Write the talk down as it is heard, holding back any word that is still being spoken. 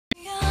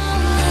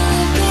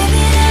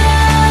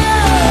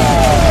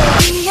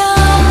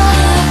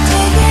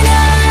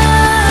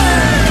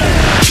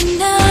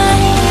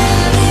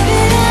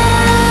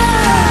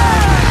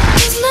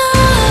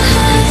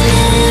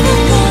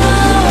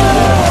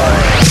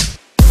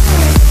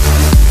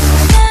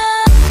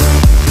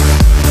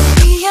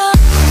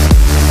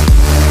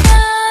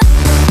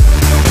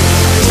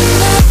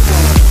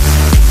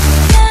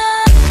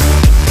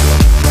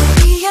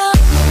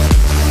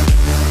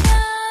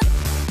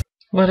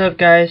What up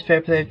guys,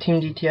 Fairplay of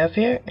TeamDTF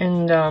here,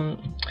 and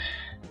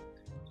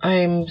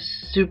I'm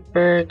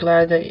super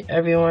glad that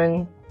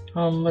everyone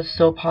was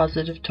so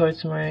positive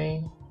towards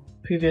my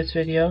previous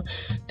video.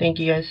 Thank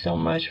you guys so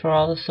much for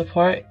all the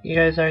support. You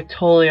guys are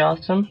totally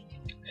awesome.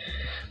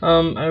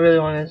 I really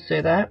wanted to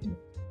say that.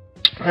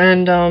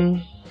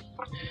 And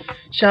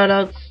shout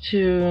outs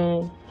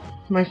to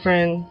my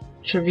friend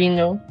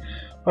Trevino,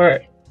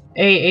 or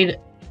A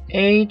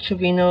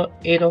Trevino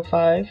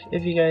 805,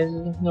 if you guys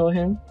know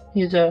him.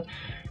 He's a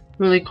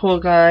really cool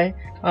guy.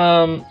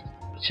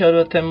 Chilled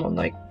with him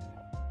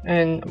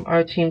and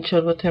our team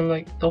chilled with him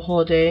the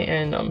whole day,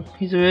 and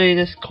he's really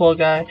this cool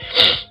guy.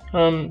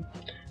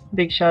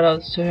 Big shout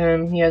outs to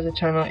him. He has a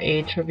channel,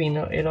 A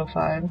Trevino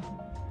 805.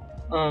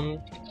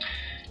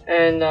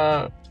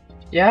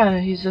 Yeah,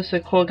 he's just a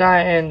cool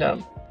guy, and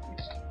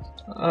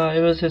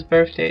it was his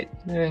birthday,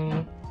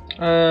 and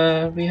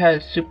we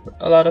had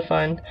a lot of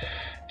fun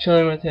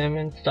chilling with him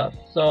and stuff.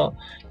 So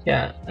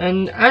yeah,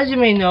 and as you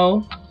may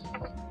know,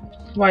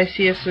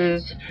 YCS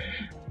is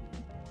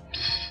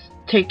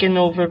taken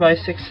over by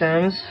 6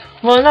 Sams.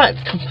 Well, not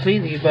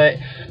completely, but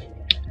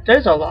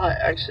there's a lot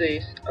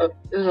actually.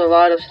 There's a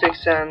lot of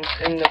 6 Sams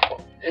in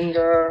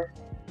the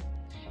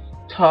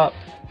top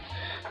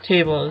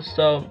tables,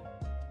 so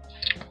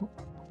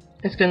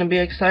it's gonna be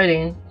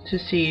exciting to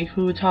see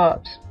who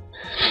tops.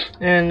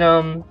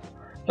 And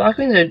Black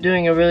Queens are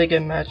doing a really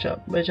good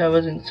matchup, which I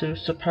wasn't too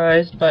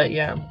surprised, but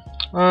yeah.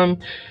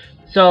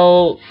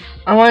 So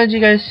I wanted you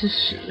guys to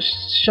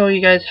show you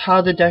guys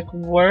how the deck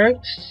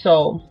works.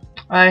 So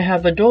I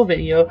have a duel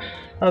video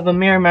of a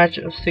mirror match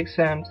of 6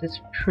 Sams. It's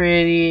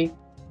pretty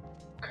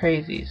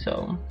crazy,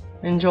 so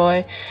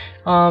enjoy.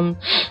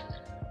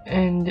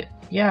 And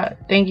yeah,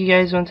 thank you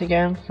guys once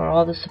again for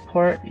all the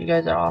support. You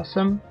guys are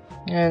awesome,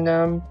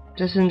 and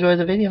just enjoy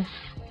the video.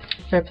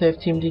 Fairplay of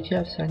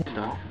TeamDTF.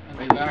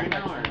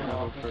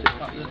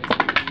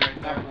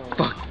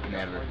 Fuck.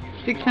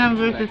 6 Sams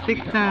versus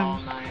 6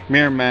 Sams.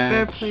 Mirror match.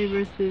 Fairplay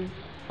versus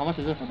How much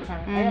is this?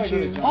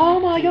 Andrew. Oh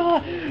my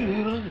god!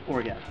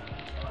 Orgasm.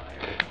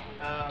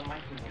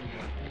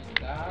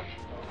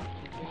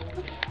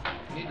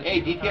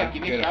 Hey DTF,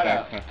 give me a shout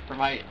out for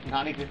my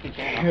non-existent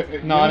channel.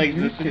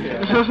 Non-existent.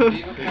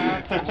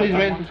 Please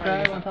rate and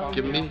subscribe on top.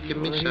 Give me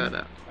a shout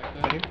out.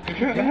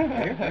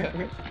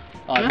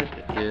 Oh, I missed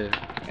it.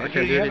 Yeah.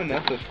 Okay, you have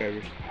enough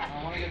subscribers.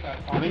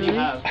 How many do you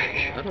have? I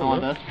don't know.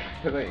 On this?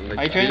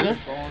 Are you trading this?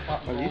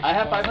 I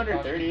have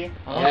 530.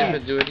 I don't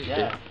even do anything.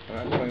 Yeah.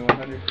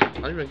 2100. I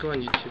don't even go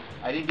on YouTube.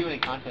 I didn't do any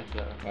content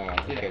though. Oh,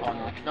 okay.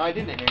 No, I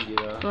did an interview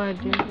though. Go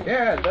ahead, dude.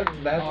 Yeah,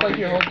 that's like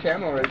your whole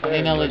channel right there.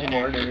 I know Like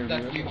legendary. porn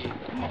interview.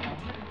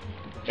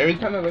 Every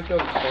time I look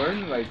up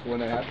porn, like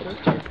when it happens,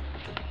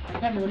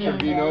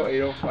 Trevino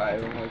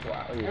 805, I'm like,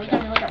 wow. Every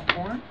time you look at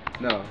porn?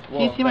 No.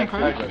 Can you see my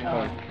card?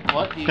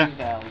 What do you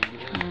value?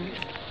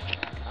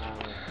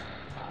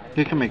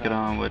 You can make it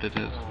on what it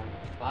is.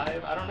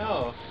 5? I don't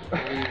know.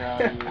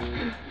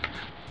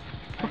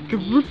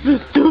 Fucking rip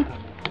this, dude.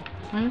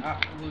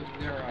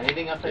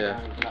 Anything else?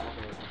 Yeah.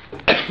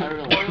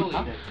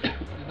 Foily.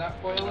 Is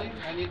that foily?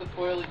 I need the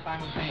foily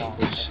Simon Payne.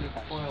 It's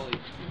foily.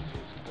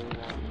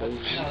 No,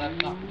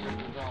 that's not.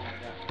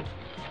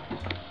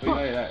 We know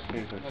that.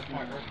 Seriously. That's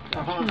my work.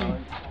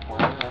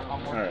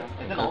 Alright.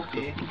 It's an OP. I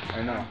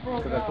know.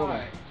 Because I told him.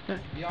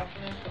 The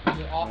option is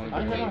the option. I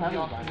don't know how The to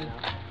option is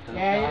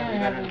Yeah, you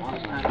didn't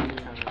have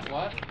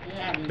what?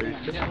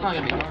 It's probably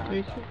gonna be.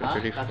 Huh?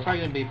 That's probably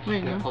gonna be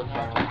Wait, no. close to.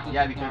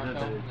 Yeah, because of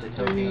the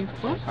token.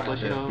 34?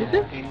 Push it over. Is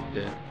it?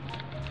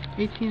 Yeah.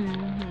 18 and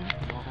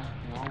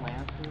No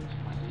lances.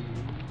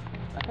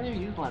 I can't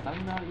even use lance. I don't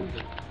even know how to use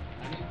it.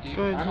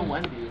 Go I ahead, don't know dude.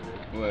 when to use it.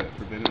 What?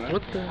 Forbidden Land?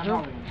 What the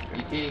hell?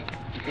 You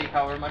take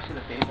however much of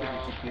the face of your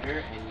computer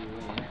and you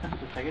win.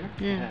 The second?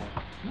 Yeah.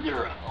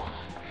 0.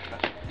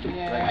 Like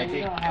I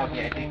take,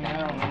 okay, I take that.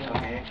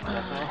 Okay.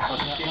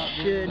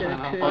 Shit,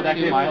 Oh, that's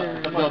actually my,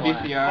 the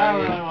VCR.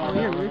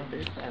 Yeah, worth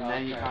it. And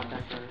then you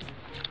contact her.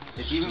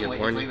 It's even Yeah, way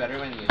warning. better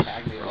when you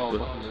attack me. Oh,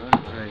 fuck the moon. I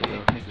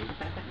know.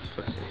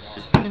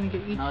 I'm gonna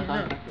get eaten No, it's up.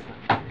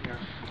 not.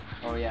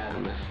 Oh yeah.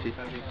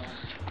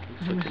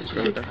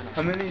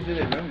 How many did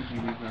it run you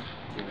use now?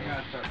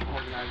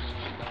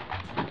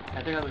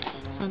 I think I was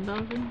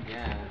 1,000?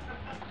 yeah.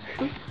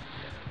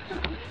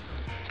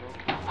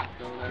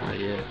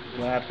 Yeah.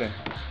 What happened?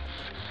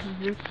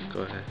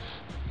 Go ahead.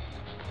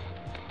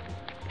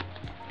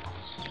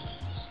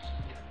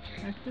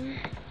 Actually,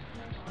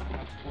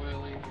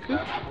 Foily. Good.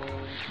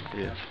 Foily.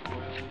 Yeah.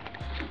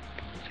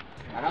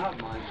 I don't have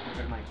mine. I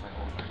have my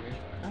own burger.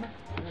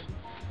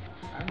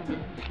 I don't know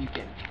if you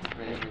can.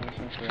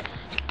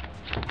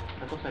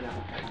 Let's go sit down.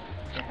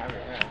 Can't have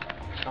it,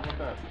 yeah. Come look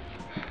up.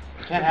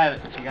 You can't have it.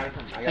 You got it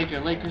from. Take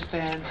your Lakers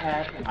fan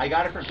hat. I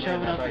got it from.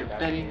 showing up your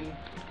betting.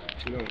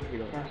 You don't.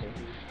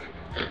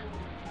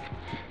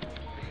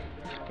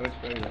 What's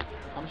better?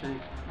 How much are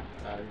these?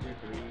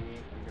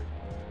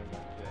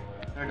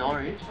 They're $1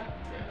 each?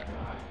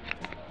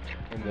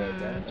 And the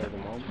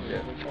mom?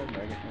 Yeah.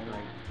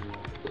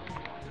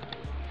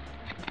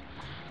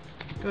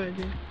 Go ahead,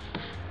 dude.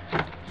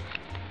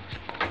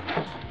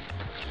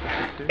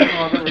 too?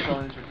 Oh, I thought we're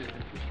calling this for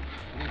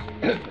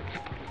 50.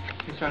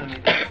 He's trying to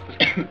make it.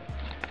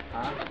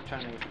 Huh? He's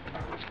trying to make it.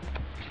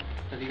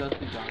 Because he goes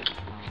to John.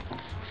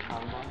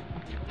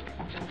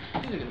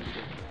 These are gonna be good.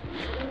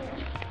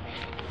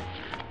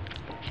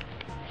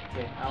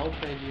 Okay, I will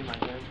trade you my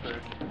gun for an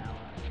ally.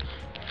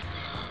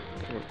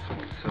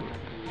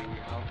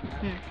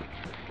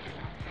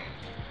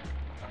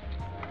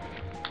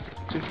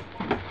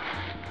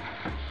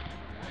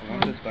 I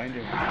want this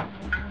binder.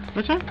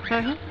 Which one?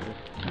 Right here?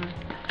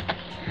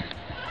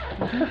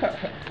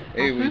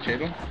 Hey, will you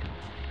trade him?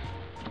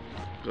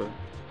 Go.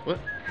 What?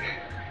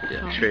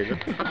 Yeah, trade him.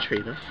 I'll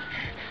trade him.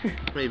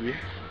 Maybe.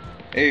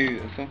 Hey,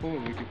 some fool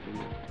was looking for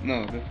you.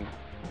 No, this one.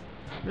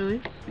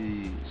 Really?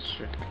 The...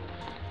 Sure.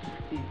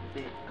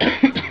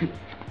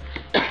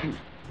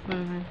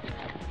 Mhm.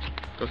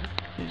 Go ahead.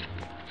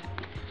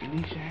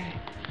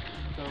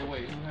 So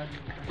wait, who had you?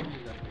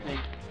 You?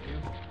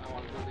 I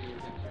want to go to you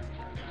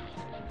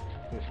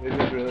against This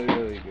is really,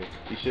 really good.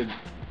 You should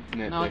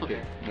No, nitpick it's okay.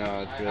 it. No,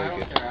 it's I really don't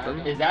good.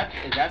 care. Is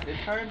that this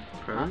card?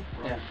 Huh?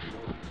 Yeah.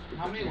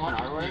 How many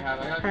launches do you have?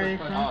 I got a Sorry,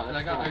 friend. son.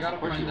 I got a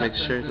friend Make that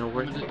sure says no it's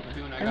work. limited to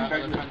 2, and I got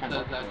another friend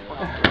that says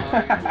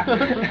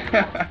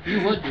that's You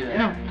would do that.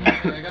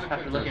 Yeah. I got a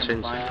Have to look Change.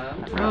 in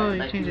blind. Oh,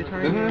 you changed the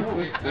target. Isn't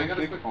Wait, it? I got a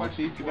This quick on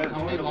question. sheet, you better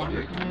How many know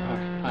launches? it. How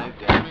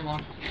many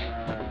launches?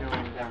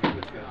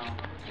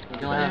 You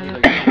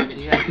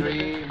got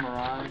 3,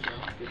 Mirage.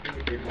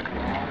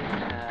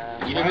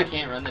 You know who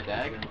can't run the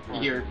deck?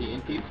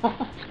 European people.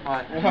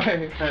 Why?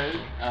 Because,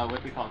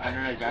 what's it called?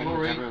 Undernight Dragon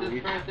Little was never racist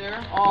released. right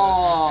there.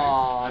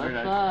 Oh, that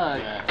Undernight-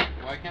 sucks. Yeah.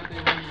 Why can't they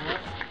run what?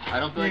 I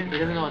don't feel like he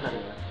doesn't know what that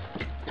is.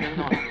 He doesn't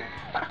know what that is.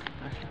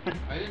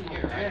 I didn't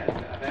hear.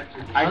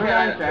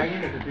 Undernight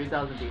Dragon is a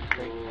 3000 D6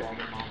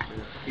 dragon monster.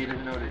 He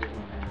doesn't know what it is.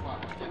 Wow.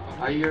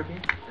 Are you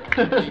European?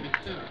 Maybe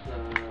soon.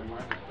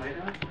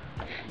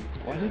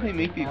 Why do they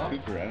make these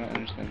super? I don't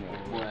understand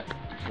that. What?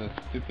 The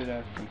stupid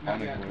ass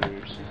symphonic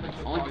warriors.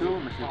 Only 2 of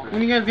them are super.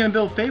 When are you guys gonna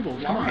build Fable?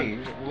 Come Why?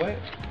 on. What?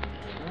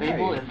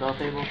 Fable Why? and Bell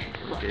Fable.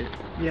 Okay.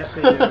 Yes,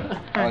 they do.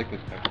 I like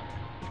this card.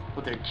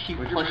 With their cheap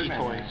Where's your plushy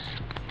Birdman toys.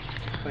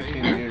 It's like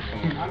in here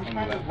somewhere I'm on the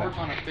trying to left work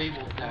side. on a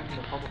Fable deck.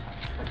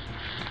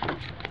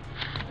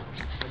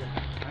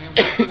 I am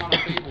working on a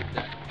Fable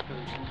deck because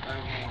I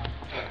don't know why.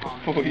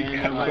 Oh, you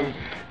got like- some.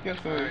 You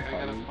got some. Alright, I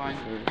gotta find.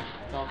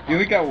 You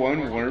only got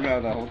one worm out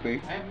of the whole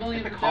thing. I have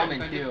millions It's a of common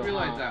decks. I too, just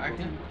realized huh? that I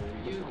can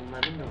use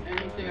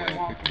anything I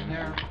want from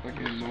there.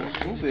 Fucking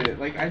hold it.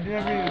 Like I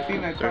never even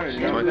seen that card.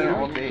 Search. I was there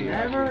all day.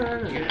 Never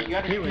heard of it. You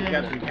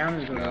got some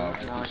counters on No,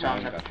 that.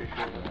 Sean got the trick.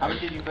 How much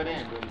did you put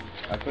in?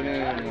 I put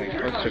in like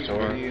What's the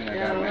door? 40 and I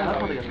Yeah, got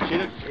that's what like they got. You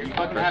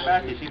fucking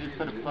half-assed it. She just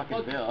put a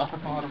fucking bill.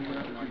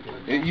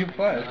 you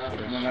plus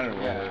no matter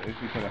what. If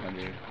you put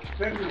 100.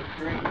 They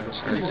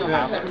still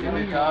have it.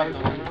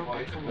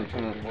 Like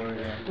from the floor,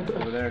 yeah.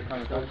 Over there,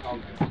 kind of.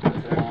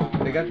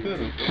 They got 2 of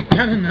them.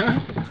 Not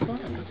enough.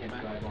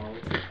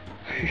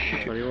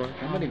 What do you want?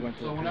 Somebody went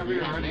to So whenever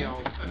you're ready,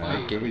 I'll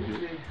play. Okay, we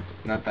did.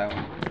 Not that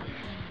one.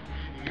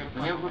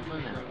 When you have a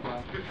movement.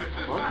 What?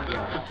 I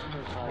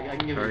can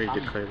give you Already a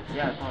declared.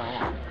 Yeah, that's what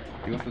I want.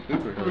 You want the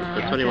super?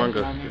 The 21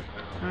 goes.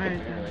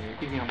 Alright.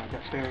 Keep me on my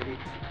dexterity.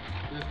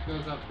 This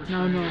goes up for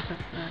No, sure. no.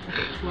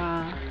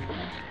 Wow.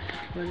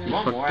 You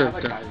want more? I have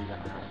like 5 of these.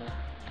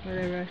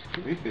 Whatever.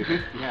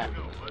 Yeah.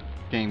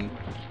 Game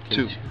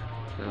 2.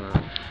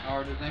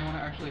 Or does anyone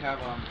actually have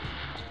ice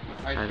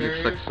I barriers?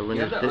 reflex the You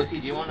winner's have the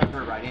hit. OCD one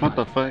for writing? What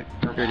the fuck?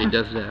 He already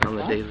does that on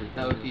the daily.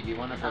 The OCD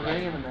one for I'm getting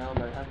writing? in the mail,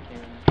 but I haven't seen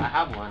it. I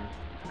have one.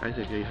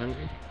 Isaac, are you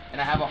hungry?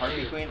 And I have a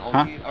Harpy Queen Huh?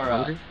 ulti, or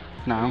Hungry?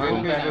 No, I'm Harpy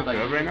cool. Queen is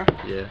like, right now?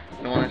 Yeah.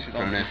 the one that she's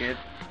all Ronan. naked.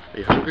 Are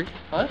you hungry?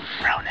 What?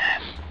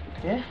 Ronan.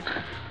 Yeah?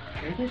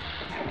 Naked?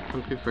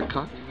 Hungry for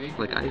cock?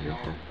 Like Isaac?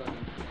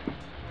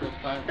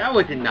 That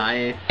wasn't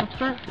nice. What's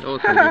that? I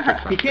was hungry for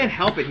cock. He can't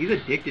help it, he's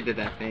addicted to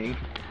that thing.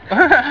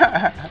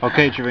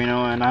 Okay,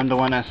 Trevino, and I'm the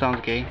one that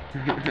sounds gay.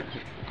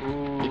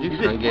 Ooh, Did you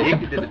he's sound gay?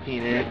 addicted to the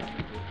penis.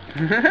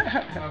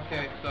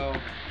 Okay, so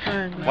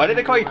Why did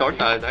they call you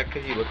Torta? Is that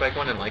because you look like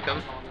one and like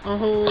them? Oh.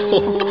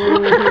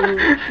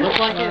 Look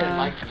like it and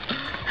like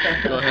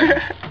Go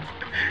ahead.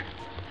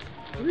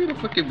 Are you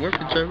gonna fucking work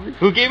in Germany?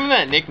 Who gave him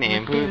that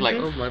nickname? Who's like,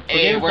 Oh my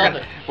hey,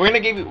 fucking- we're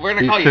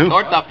gonna call you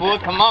Torta, fool.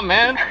 Come on,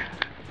 man.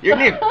 Your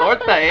name's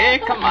Torta, eh?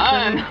 Come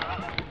on.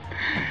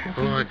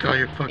 Oh my god,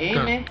 you're fucked Hey,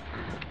 up. man.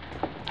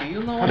 Do you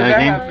know How what did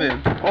that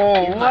happened? happen?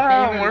 Oh, He's my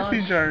wow, favorite Murphy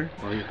lunch. jar.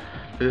 Oh,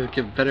 it'll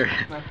get better.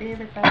 My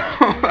favorite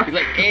He's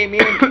like, hey, me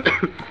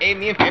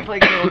and Fairplay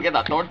gonna go get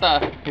a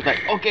torta. He's like,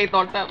 okay,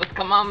 torta, let's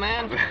come on,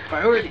 man.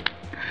 Priority.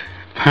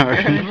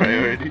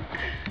 Priority.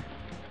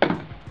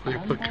 You're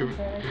fucking...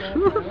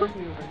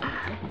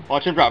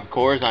 Watch him drop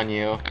cores on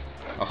you.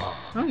 Oh,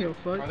 I don't give a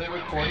fuck. are they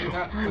recording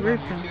that Oh, on where's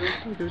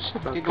YouTube? I don't give a shit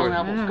about Okay, go to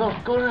court.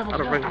 Apple. Go to Apple. I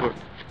don't rank court.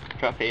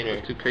 Drop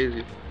Vader. Too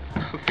crazy.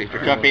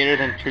 Drop Vader,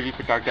 then tribute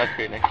for Dark Death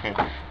Trade next turn.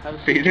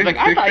 Vader, He's like,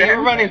 I 6 thought you were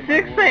amps? running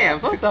 6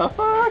 amps. What the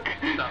fuck?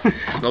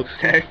 Smoke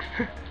text.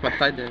 My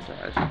side dance.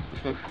 I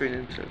smoke straight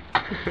into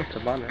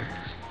Tabana.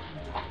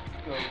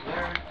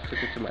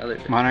 Took it to my other.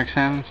 Monarch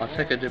Sam. I'll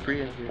take a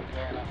debris in here.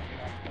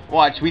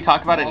 Watch, we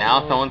talk about it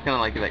now, someone's gonna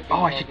like be like,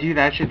 oh, I should do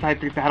that, I should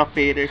type 3 battle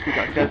faders, we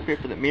got desperate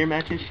for the mirror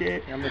match and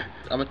shit. I'm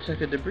gonna take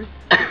a debris.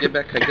 Get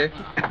back Kageki.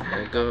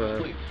 And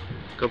go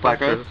Black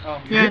back Rose?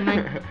 to... You're at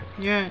 9.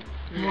 You're at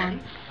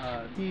 1.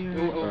 You're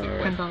You're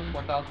at 10,000.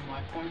 1,000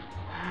 life points.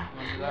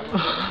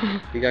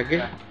 You got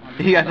good?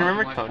 You guys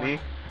remember Tony?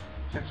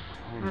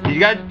 Do you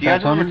guys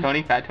remember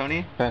Tony? Fat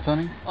Tony? Fat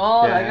Tony?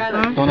 Oh, Yeah. that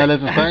guy that... Don't I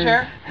live in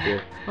Fire? Yeah.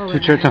 Oh, Two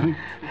chair Tony.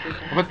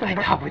 What's the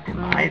stop with the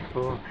mice,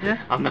 fool? Yeah?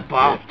 I'm the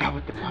boss, stop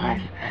with the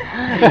mice.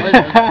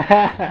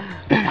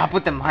 Stop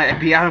with the mice.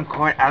 Be Adam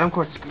Court. Adam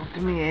Court spoke to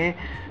me, eh?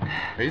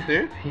 Are you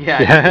serious?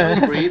 Yeah. Yeah.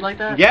 You breed like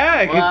that?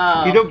 Yeah,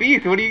 Wow. he's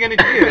obese. What are you gonna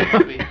do?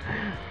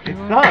 It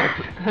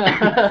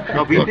sucks.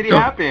 Obesity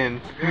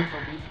happens.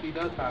 Obesity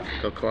does happen.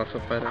 Go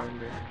colossal fight out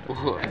there.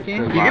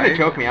 You're gonna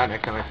choke me out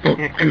next time I speak.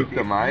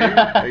 The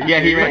Maya? Yeah,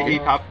 he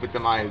topped with the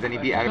Maya. Then he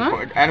beat Adam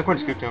Court. Adam Court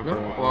scooped him for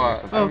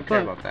Well, I don't care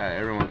fuck. about that.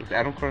 Everyone,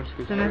 Adam Corn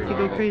scoops. Then I have to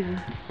go crazy.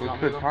 What's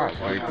the top?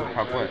 Like, the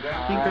top what?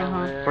 Tinker,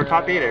 huh? For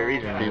top 8 at a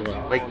reason. Do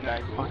what? Like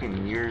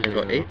fucking years You go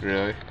ago. 8?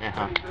 Really?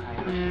 Uh-huh.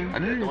 Yeah. I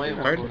didn't know it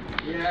was hard. Wait,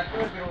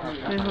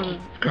 hold on.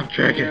 Go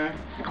Dragon.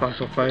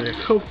 Colossal fighter.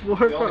 Go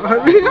for it,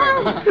 army.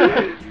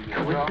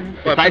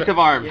 Decisive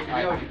arm.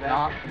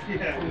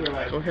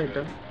 Go ahead,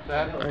 though. I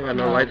got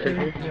no lights in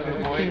here.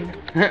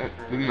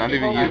 Not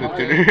even use it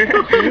sooner.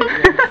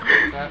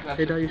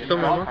 Hey, dog, you stole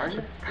my box?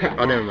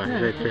 Oh, never mind.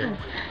 It's right there.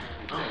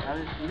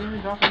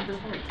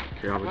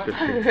 You're all a good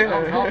thing.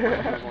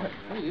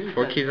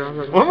 4 keys on.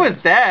 What was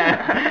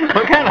that?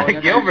 What kind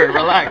of Gilbert?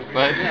 Relax,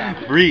 bud.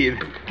 Breathe.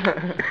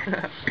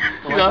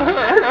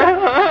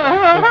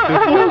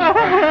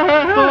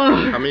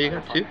 How many you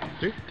got? 2?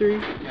 3? 3.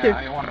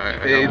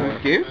 Alright, Is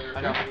this game?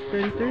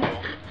 33.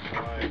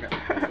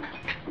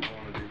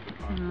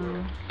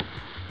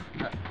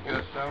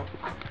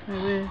 I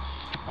wish.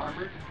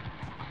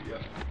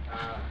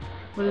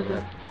 What is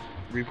it?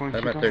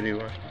 I'm at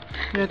 31.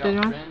 You're at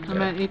 31?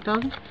 I'm at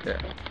 8,000? Yeah.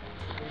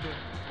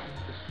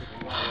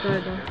 Go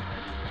ahead, dog.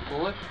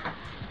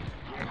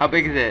 How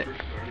big is it?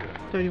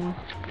 31.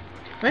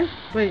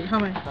 Wait, how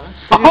many?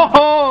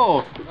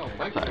 Oh!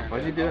 Sorry,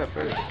 why'd you do that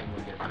first?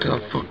 Go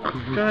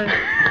ahead.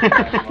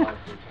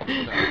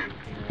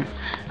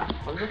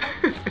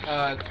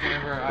 It's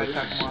whenever I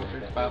attack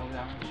monsters, battle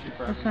damage, shoot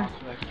for every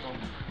monster that controls.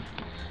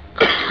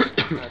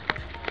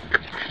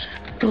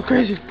 Go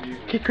crazy.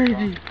 Get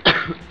crazy.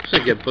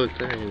 Should get booked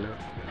there, you know.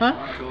 Huh?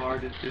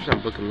 You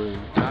should book a movie.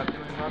 I'm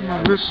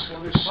gonna rip. Shit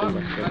like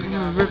that. I'm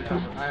gonna rip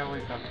them. I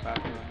always have the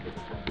bathroom.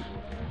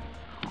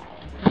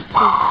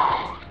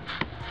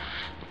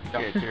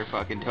 Get your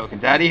fucking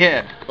tokens out of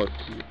here. Fuck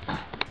you.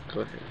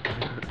 Go ahead.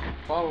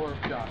 Follower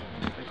of John.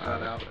 Take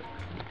that out.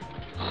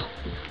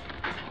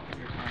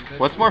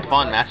 What's more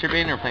fun,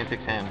 masturbating or playing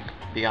 6 hands?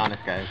 Be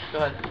honest, guys. Go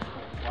ahead.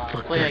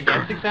 Playing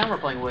against 6M or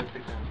playing with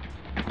 6M?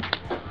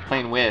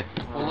 Playing with.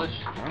 Foolish?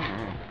 I don't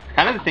know.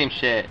 Kind of the same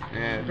shit.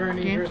 Yeah.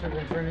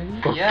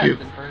 Fuck Yes, you.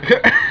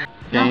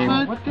 Game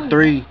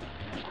 3.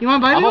 You wanna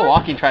buy I'm a these?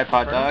 walking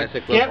tripod, dog.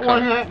 Get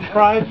one at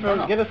prize for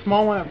get a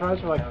small one at prize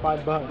for like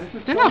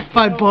 $5. They're not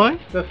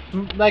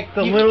 $5. Like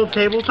the little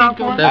tabletop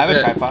one. I have a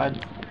That's it.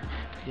 tripod.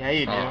 Yeah,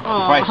 you do. Oh.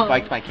 Before I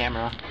spiked my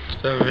camera.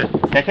 So it.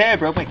 Did I tell you I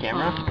broke my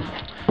camera?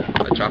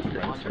 I dropped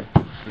it.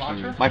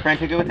 My friend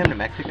took it with him to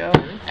Mexico,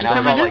 and I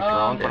was all like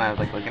drunk when I was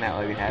like looking at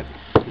what we had.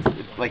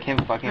 It's like him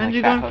fucking And like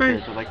you fat going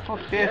hookers. first? I was like, fuck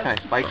this, and I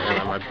spiked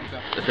it.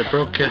 It's a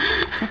broken.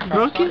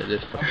 Broken? It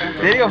is fucking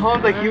Then he go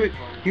home like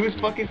he was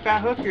fucking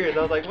fat hookers. I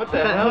was like, what the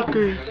Fat hell?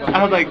 hookers.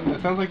 I was like,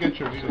 That sounds like a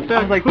tradition.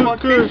 I was like, fuck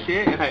Hooker. this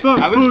shit, and I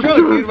Fat was drunk,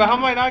 hooker. dude. But how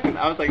am I not gonna?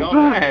 I was like, oh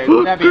Fat man,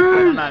 hooker. that'd be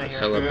I'm out of here.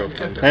 hella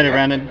broken. Later,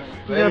 Brandon.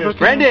 You got a broken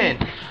Brendan,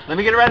 let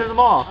me get a ride to the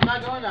mall. I'm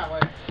not going that way.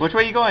 Which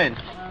way you going?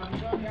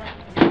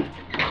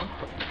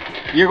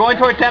 You're going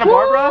towards Santa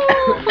Barbara?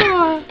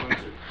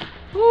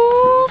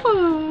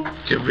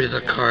 Give me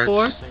the card.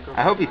 4?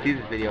 I hope he sees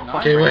this video. Fuck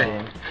Okay, wait.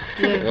 Brendan.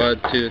 Yeah.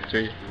 1, 2,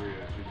 3.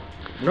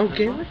 No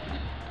game.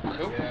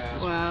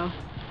 Wow.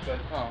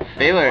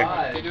 Baylor.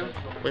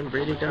 When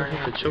Brady got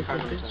hit the choke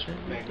bitch.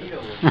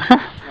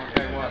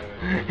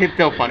 It's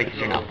so funny because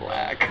you're not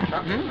black.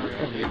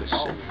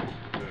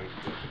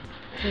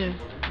 Yeah.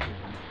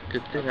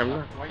 Good thing I'm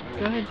not.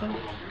 Go ahead, John.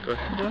 Go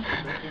ahead.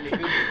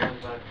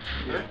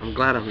 Go. I'm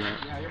glad I'm not.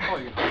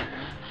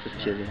 Just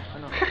kidding.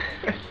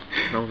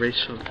 No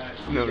racial.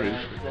 No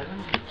reason.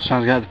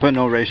 Sean's got to put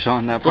no ratio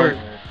on that part.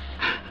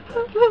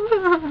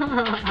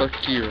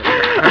 Fuck you.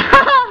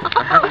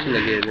 I have to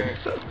negate it.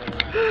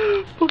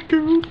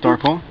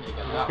 Dark hole?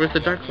 Where's the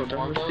dark hole? I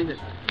don't see it.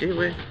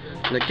 Gateway.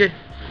 Negate.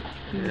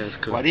 Yeah, that's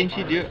cool. Why didn't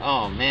you do?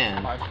 Oh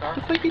man. What the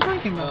fuck are you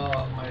talking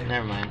about?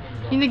 Never mind.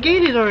 He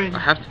negated already. I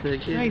have to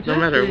negate Yeah, it. No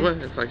matter exactly.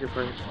 what. It's like if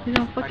I... You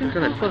don't fucking I'm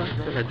gonna fuck.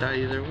 die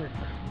either way.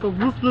 Go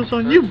ruthless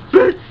on you,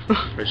 bitch.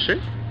 For sure?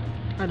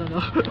 I don't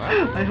know.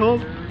 I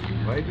hope.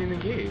 Why did you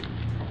negate?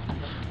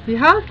 He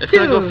has It's to.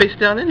 gonna go face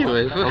down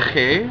anyways.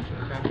 Okay.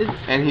 It's,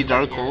 And he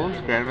dark holes,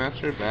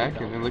 Grandmaster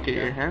back, and then look at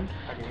your hand.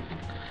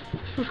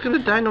 Who's gonna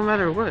die no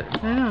matter what?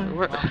 yeah.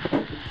 What?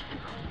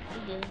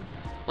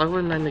 Why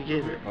wouldn't I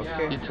negate it?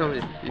 Okay. You tell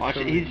me. Watch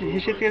it.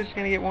 His shit's just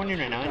gonna get warning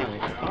right now anyway.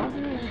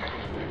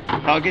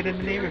 It's all good in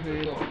the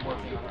neighborhood.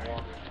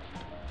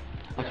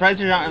 I'm surprised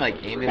there's not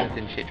like ambulance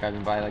and shit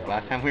driving by like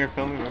last time we were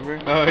filming, remember?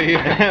 Oh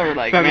yeah. We're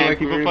like, Sounded man, like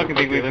people we were fucking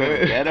think we live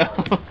in the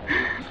ghetto.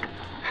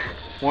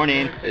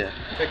 Warning. Yeah.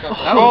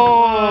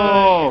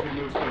 Oh!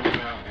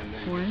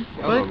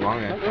 That was a long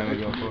ass time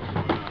ago.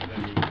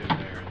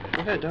 Go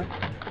ahead, dog.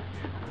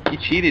 You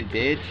cheated,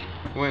 bitch.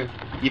 When?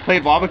 You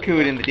played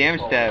Wabacood in the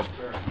damage step.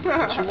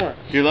 Sure.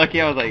 You're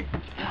lucky I was like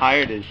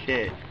tired as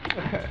shit.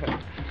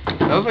 That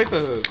was like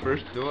the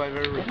first duel I've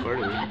ever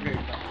recorded.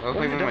 That was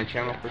like when my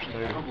channel first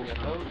started.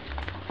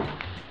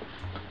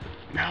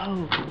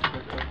 No.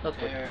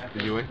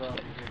 Did you win? Are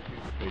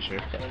you sure?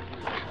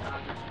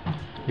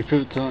 You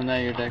proved to him that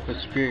your deck was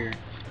superior.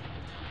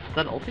 Is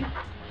that ulti?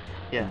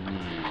 Yeah.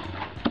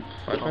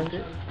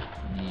 500?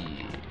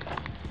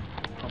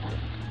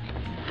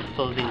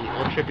 So the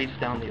ultra beats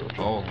down the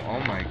ultra. Oh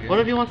my goodness. What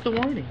if he wants the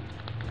warning?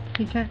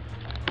 He can't.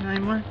 Not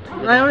anymore.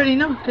 I already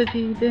know because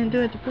he didn't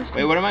do it the first Wait,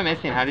 time. what am I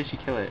missing? How did she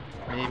kill it?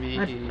 Maybe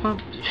I he...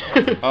 pumped.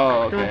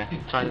 Oh, okay.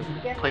 Trying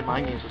to play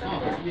mind games with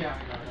me.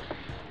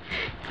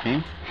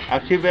 I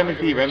was too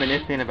busy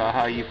reminiscing about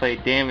how you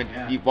played damage,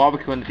 you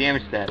Wabacood in the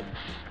damage step.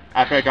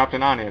 After I dropped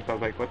an on it, so I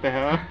was like, what the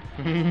hell?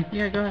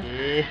 Yeah, go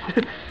ahead.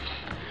 Yeah.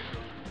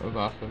 That was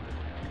awesome.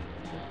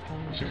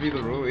 It should be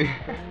the ruling.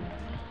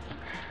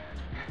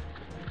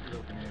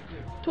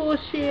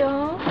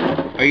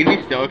 Are you gonna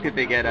be stoked if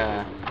they get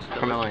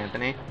Carmelo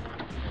Anthony?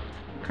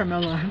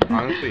 Carmelo.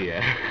 Honestly,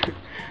 yeah.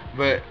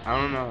 But I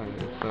don't know.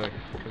 It sucks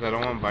because I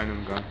don't want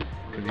Bynum gone.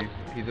 Because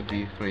he's a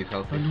beast when he's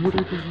healthy.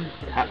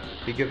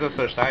 He gives us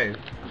our size.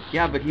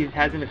 Yeah, but he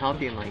hasn't been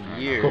healthy in like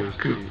years.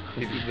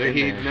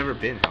 He's never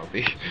been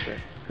healthy.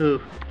 Who?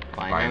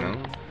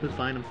 Bynum. Who's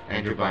Bynum?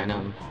 Andrew Andrew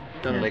Bynum.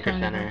 The Yeah, Lakers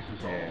kinda. center.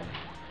 Yeah.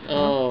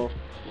 Oh.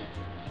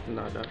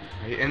 No.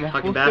 And that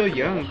Fucking fool's still basketball.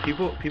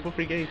 young. People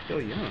forget he's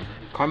still young.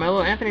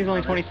 Carmelo Anthony's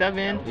only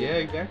 27. Yeah,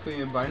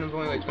 exactly. And Bynum's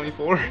only like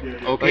 24.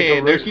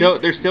 Okay, Like a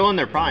they're still in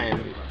their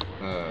prime.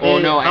 Oh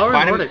Hey, no, Howard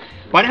Bynum Nordic.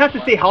 has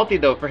to stay healthy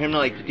though for him to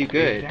like do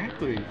good.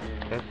 Exactly.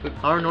 That's the.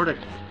 How are Nordic?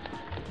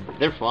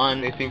 They're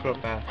fun. They think real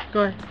fast.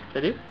 Go ahead.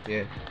 They do?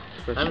 Yeah.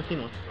 I haven't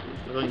seen one.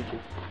 It's on YouTube.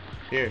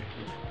 Here.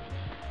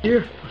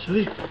 Here, I'll show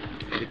you.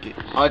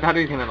 Oh, I thought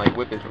he was gonna like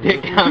whip his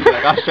dick out. I was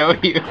like, I'll show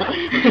you.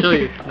 I'll show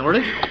you.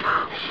 Nordic?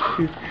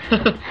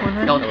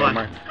 That was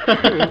fun.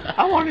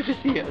 I wanted to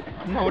see a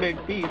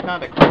Nordic beast,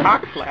 not a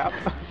cock slap.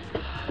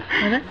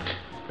 Okay.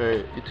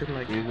 Alright, you took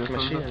my Read this one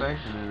machine. real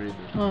fast and then read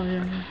this. Oh,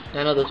 yeah.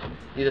 I know this one.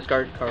 You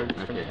discard cards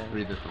from Okay, your hand.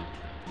 read this one.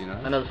 You know?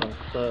 I know this one.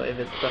 So if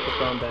it's stuff is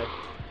thrown back,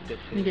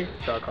 you get to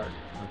Okay. draw a card.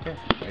 Okay,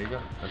 there you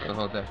go. That's the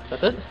whole deck.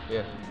 That's it?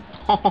 Yeah.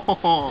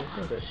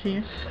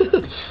 Here.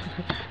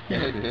 Yeah,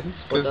 it is.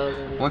 What 'Cause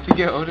does- once you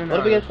get Odin What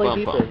if we out get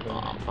like Bum, deeper?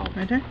 bum, bum, bum.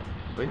 My turn?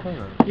 What are you talking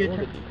about? Your What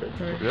turn. if deeper?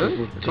 Sorry.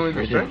 Really? It's only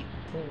the strength?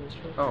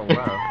 Oh,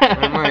 wow.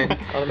 Never mind.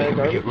 Automatic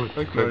garbage?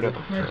 Okay.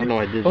 I know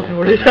I did Fucking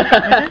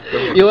that.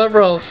 Nordic. You went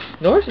bro.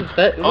 Nordic is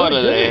bet. Oh, no,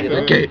 You know?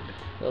 okay.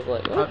 I was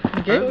like, what? How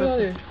Okay, does what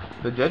this-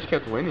 are The judge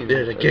kept winning.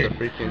 There's a That's game.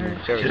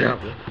 freaking Sit down.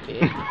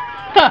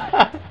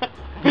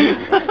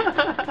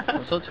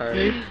 I'm so tired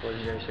of this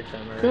legendary 6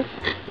 time already.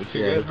 It's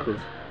good. cool.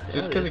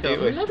 Just because of Yeah,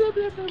 Gateway. blah, blah,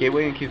 blah, blah.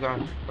 Gateway and keeps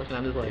on. And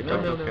I'm just like,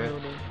 That's no, okay.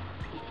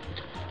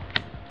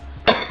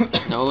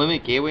 No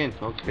limit, gateway, and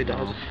smoke. Hey,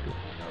 dog.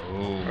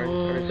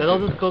 Oh.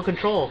 They'll just go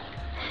control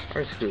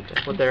Alright, screw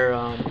that. with their,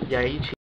 yeah, you cheat.